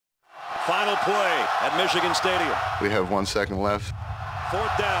Final play at Michigan Stadium. We have 1 second left.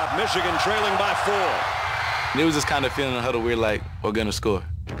 4th down, Michigan trailing by 4. It was just kind of feeling in the huddle we're like, we're going to score.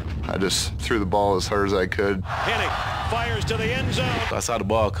 I just threw the ball as hard as I could. Hennig fires to the end zone. I saw the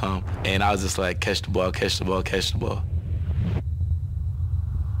ball come, and I was just like, catch the ball, catch the ball, catch the ball.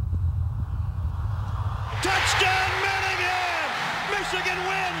 Touchdown, Manningham! Michigan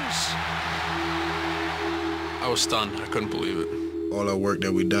wins! I was stunned. I couldn't believe it. All our work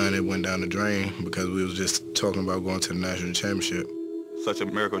that we done, it went down the drain because we was just talking about going to the national championship. Such a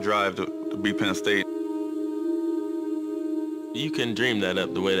miracle drive to beat Penn State. You couldn't dream that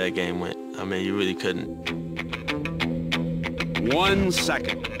up the way that game went. I mean, you really couldn't. 1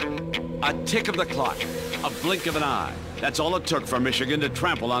 second. A tick of the clock. A blink of an eye. That's all it took for Michigan to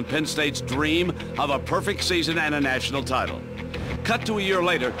trample on Penn State's dream of a perfect season and a national title. Cut to a year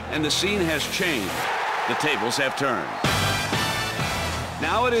later, and the scene has changed. The tables have turned.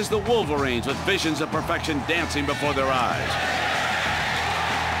 Now it is the Wolverines with visions of perfection dancing before their eyes,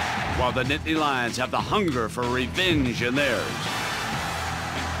 while the Nittany Lions have the hunger for revenge in theirs.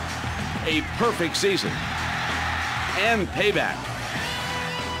 A perfect season and payback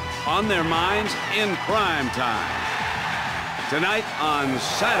on their minds in prime time. Tonight on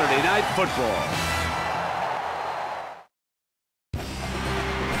Saturday Night Football.